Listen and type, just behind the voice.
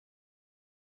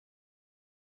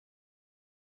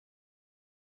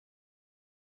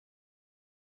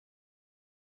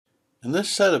In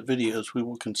this set of videos, we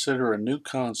will consider a new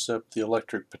concept, the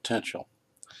electric potential.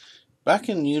 Back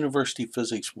in University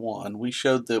Physics 1, we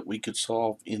showed that we could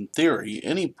solve, in theory,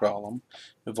 any problem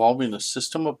involving a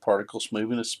system of particles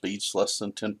moving at speeds less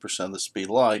than 10% of the speed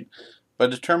of light by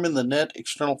determining the net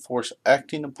external force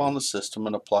acting upon the system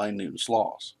and applying Newton's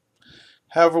laws.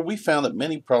 However, we found that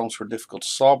many problems were difficult to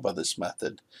solve by this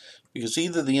method because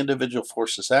either the individual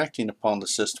forces acting upon the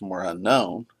system were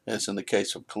unknown, as in the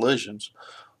case of collisions,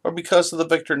 or because of the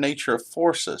vector nature of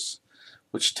forces,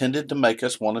 which tended to make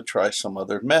us want to try some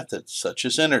other method, such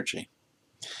as energy.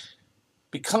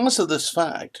 Because of this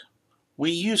fact, we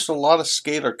used a lot of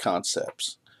scalar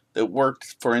concepts that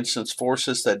worked, for instance,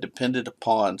 forces that depended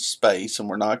upon space and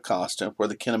were not constant, where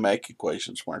the kinematic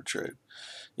equations weren't true.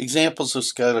 Examples of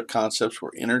scalar concepts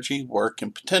were energy, work,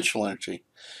 and potential energy.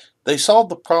 They solved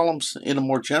the problems in a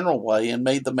more general way and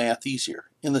made the math easier.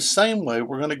 In the same way,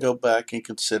 we're going to go back and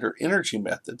consider energy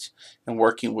methods and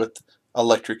working with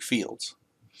electric fields.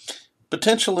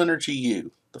 Potential energy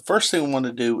U. The first thing we want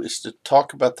to do is to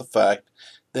talk about the fact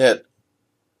that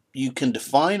you can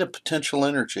define a potential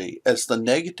energy as the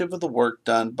negative of the work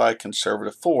done by a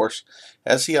conservative force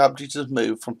as the object is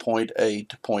moved from point A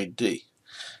to point D.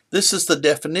 This is the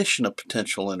definition of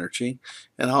potential energy,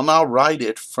 and I'll now write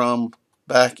it from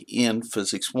back in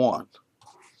Physics 1.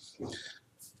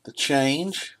 The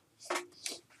change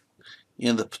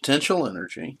in the potential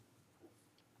energy,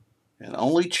 and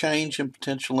only change in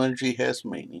potential energy has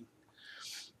meaning,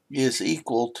 is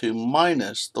equal to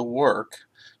minus the work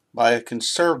by a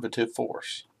conservative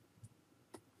force,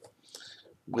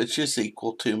 which is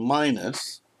equal to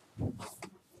minus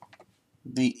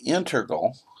the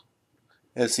integral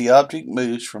as the object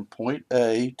moves from point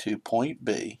A to point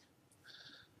B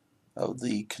of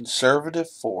the conservative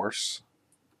force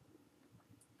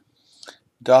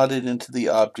dotted into the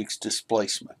object's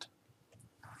displacement.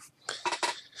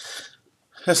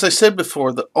 As I said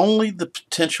before, only the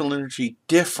potential energy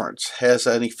difference has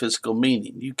any physical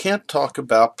meaning. You can't talk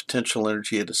about potential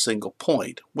energy at a single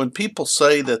point. When people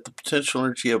say that the potential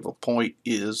energy of a point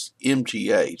is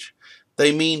mgh,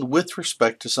 they mean with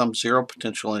respect to some zero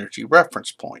potential energy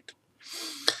reference point.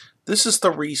 This is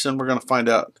the reason we're going to find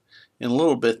out in a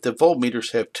little bit that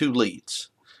voltmeters have two leads.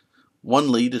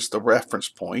 One lead is the reference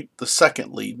point, the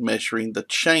second lead measuring the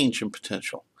change in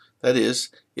potential. That is,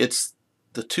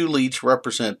 the two leads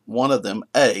represent one of them,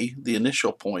 A, the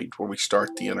initial point where we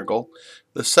start the integral,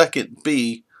 the second,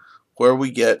 B, where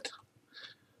we get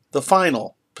the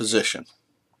final position.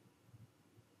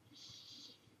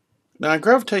 Now, in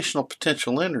gravitational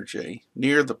potential energy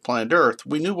near the planet Earth,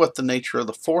 we knew what the nature of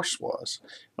the force was,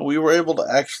 and we were able to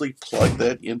actually plug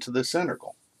that into this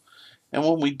integral. And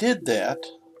when we did that,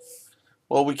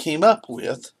 what we came up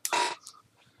with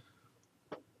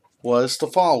was the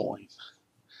following: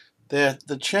 that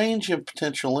the change in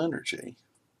potential energy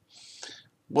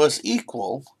was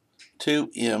equal to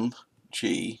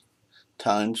mg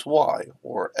times y,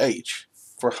 or h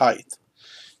for height.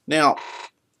 Now,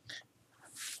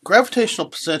 gravitational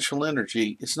potential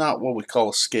energy is not what we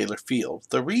call a scalar field.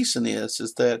 The reason is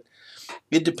that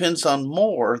it depends on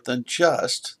more than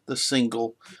just the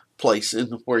single place in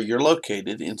where you're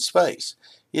located in space.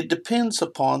 It depends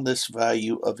upon this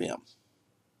value of m.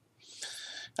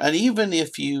 And even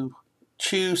if you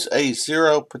choose a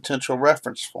zero potential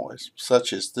reference point,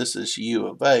 such as this is u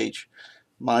of h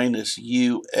minus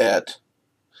u at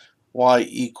y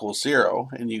equals 0,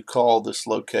 and you call this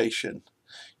location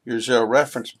your zero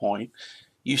reference point,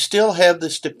 you still have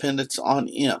this dependence on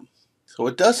m. So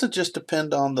it doesn't just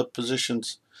depend on the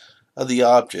positions of the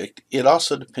object, it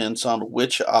also depends on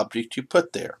which object you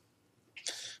put there.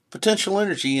 Potential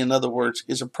energy, in other words,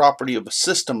 is a property of a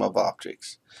system of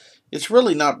objects. It's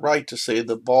really not right to say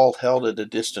the ball held at a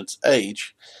distance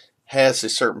h has a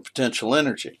certain potential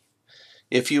energy.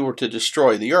 If you were to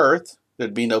destroy the Earth,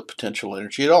 there'd be no potential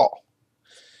energy at all.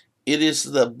 It is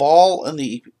the ball in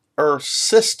the Earth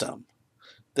system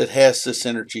that has this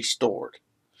energy stored.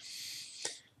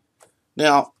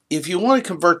 Now, if you want to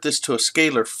convert this to a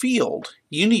scalar field,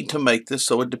 you need to make this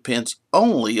so it depends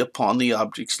only upon the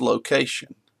object's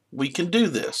location. We can do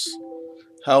this.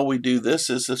 How we do this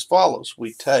is as follows.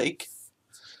 We take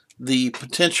the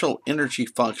potential energy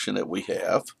function that we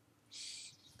have,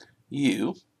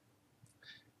 U,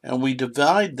 and we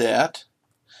divide that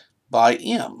by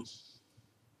m.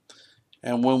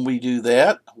 And when we do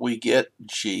that, we get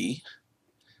G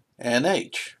and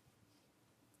H.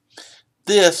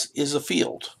 This is a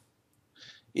field.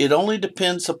 It only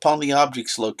depends upon the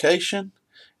object's location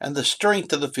and the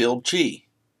strength of the field G.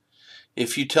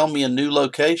 If you tell me a new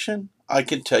location, I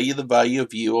can tell you the value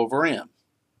of U over M.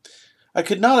 I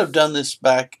could not have done this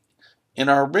back in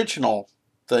our original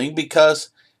thing, because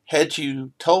had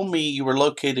you told me you were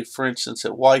located, for instance,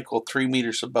 at y equal 3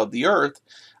 meters above the Earth,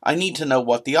 I need to know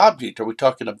what the object. Are we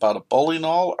talking about a bowling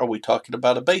ball? Or are we talking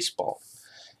about a baseball?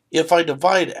 If I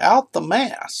divide out the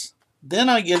mass, then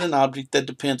I get an object that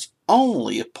depends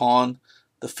only upon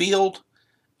the field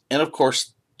and, of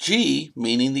course, g,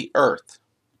 meaning the Earth.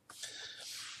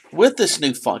 With this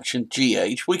new function,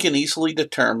 GH, we can easily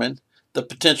determine the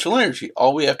potential energy.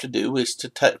 All we have to do is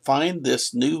to find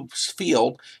this new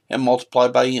field and multiply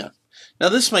by n. Now,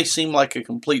 this may seem like a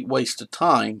complete waste of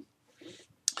time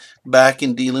back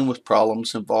in dealing with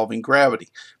problems involving gravity,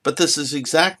 but this is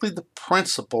exactly the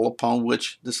principle upon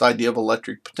which this idea of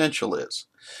electric potential is.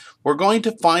 We're going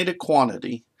to find a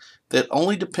quantity that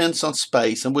only depends on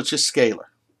space and which is scalar.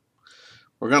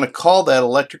 We're going to call that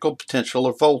electrical potential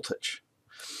or voltage.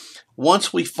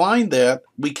 Once we find that,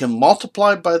 we can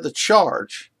multiply by the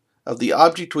charge of the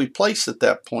object we place at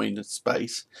that point in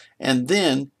space and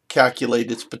then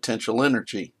calculate its potential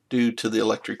energy due to the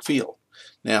electric field.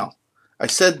 Now, I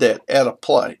said that at a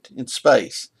point in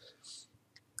space.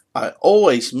 I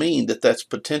always mean that that's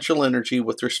potential energy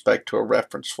with respect to a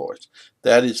reference force.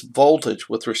 That is voltage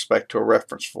with respect to a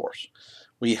reference force.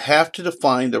 We have to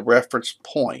define the reference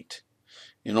point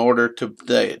in order to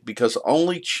say it, because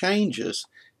only changes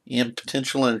in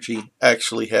potential energy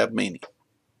actually have meaning.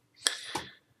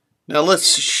 Now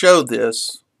let's show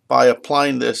this by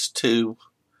applying this to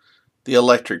the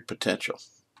electric potential.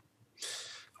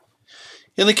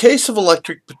 In the case of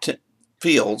electric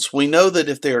fields, we know that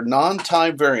if they are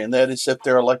non-time varying, that is, if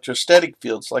they're electrostatic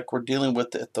fields like we're dealing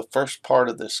with at the first part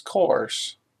of this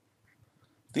course,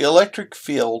 the electric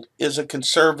field is a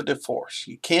conservative force.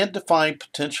 You can't define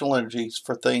potential energies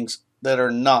for things that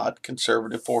are not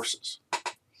conservative forces.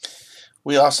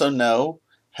 We also know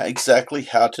exactly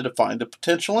how to define the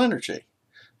potential energy.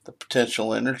 The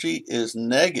potential energy is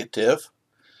negative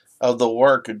of the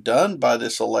work done by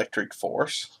this electric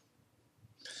force,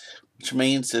 which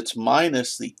means it's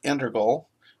minus the integral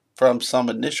from some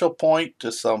initial point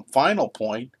to some final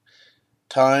point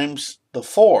times the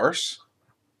force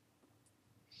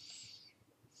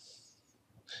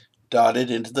dotted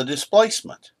into the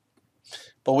displacement.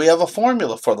 But we have a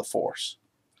formula for the force.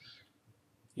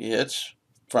 It's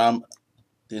from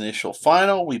the initial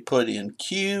final, we put in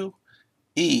Q,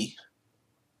 E,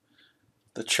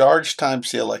 the charge times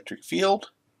the electric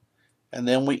field, and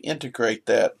then we integrate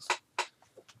that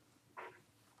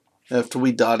after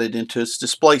we dot it into its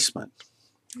displacement.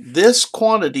 This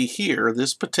quantity here,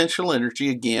 this potential energy,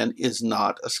 again, is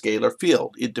not a scalar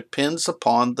field. It depends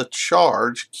upon the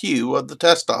charge Q of the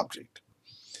test object.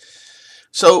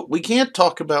 So we can't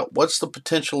talk about what's the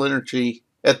potential energy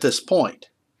at this point,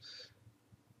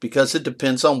 because it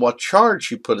depends on what charge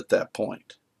you put at that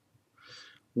point.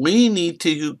 We need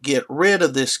to get rid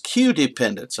of this Q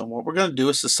dependence, and what we're going to do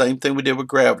is the same thing we did with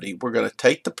gravity. We're going to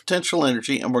take the potential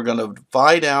energy and we're going to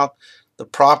divide out the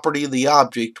property of the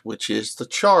object, which is the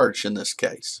charge in this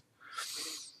case.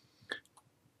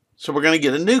 So we're going to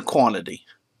get a new quantity.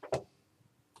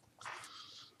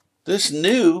 This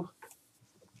new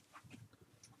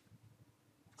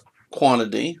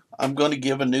quantity, I'm going to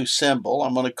give a new symbol.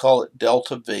 I'm going to call it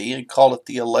delta V and call it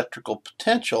the electrical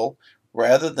potential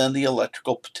rather than the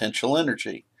electrical potential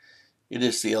energy. It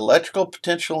is the electrical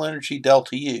potential energy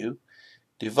delta U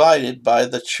divided by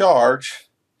the charge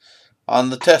on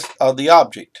the test of the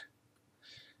object.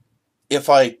 If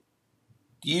I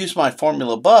use my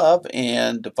formula above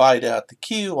and divide out the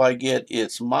Q, I get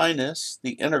it's minus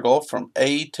the integral from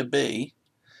A to B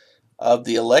of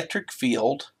the electric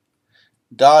field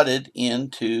dotted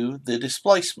into the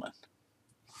displacement.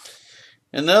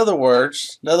 In other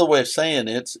words, another way of saying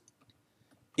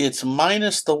it's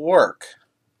minus the work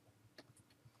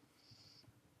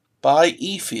by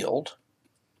E field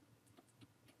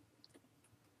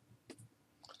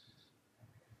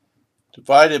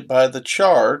divided by the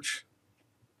charge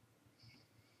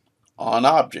on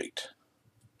object.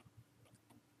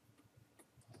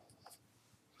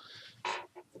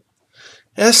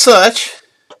 As such,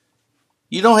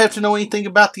 you don't have to know anything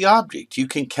about the object. You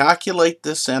can calculate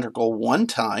this integral one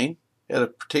time at a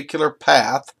particular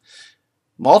path,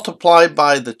 multiply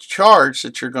by the charge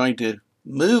that you're going to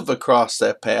move across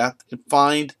that path, and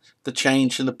find the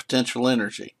change in the potential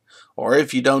energy. Or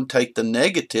if you don't take the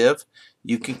negative,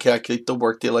 you can calculate the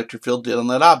work the electric field did on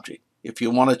that object. If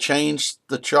you want to change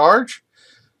the charge,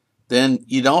 then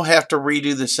you don't have to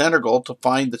redo this integral to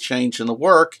find the change in the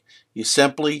work. You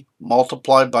simply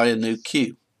multiply by a new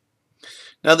Q.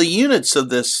 Now the units of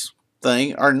this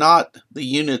thing are not the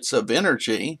units of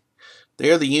energy. They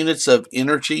are the units of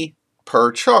energy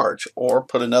per charge, or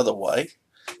put another way,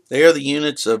 They are the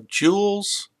units of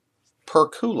joules per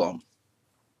coulomb.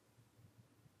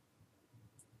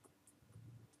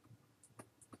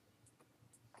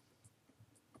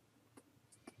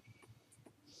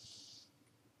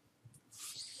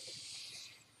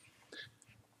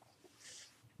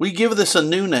 We give this a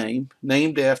new name,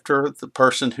 named after the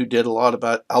person who did a lot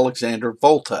about Alexander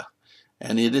Volta,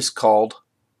 and it is called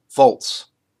volts.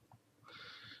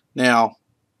 Now,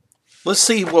 let's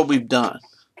see what we've done.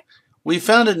 We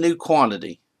found a new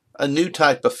quantity, a new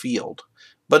type of field,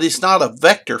 but it's not a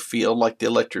vector field like the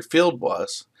electric field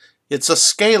was. It's a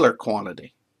scalar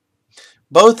quantity.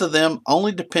 Both of them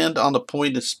only depend on the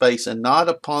point in space and not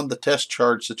upon the test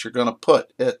charge that you're going to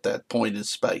put at that point in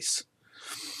space.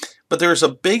 But there's a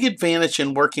big advantage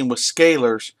in working with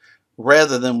scalars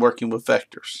rather than working with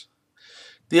vectors.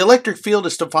 The electric field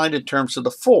is defined in terms of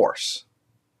the force.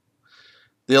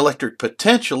 The electric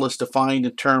potential is defined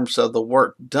in terms of the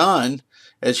work done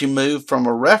as you move from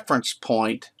a reference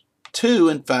point to,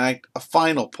 in fact, a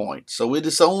final point. So it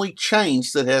is only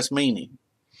change that has meaning.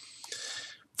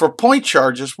 For point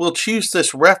charges, we'll choose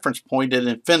this reference point at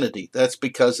infinity. That's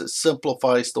because it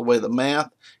simplifies the way the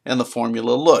math and the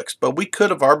formula looks. But we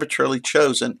could have arbitrarily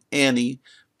chosen any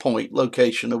point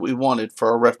location that we wanted for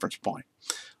our reference point.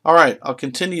 All right, I'll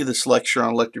continue this lecture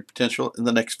on electric potential in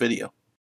the next video.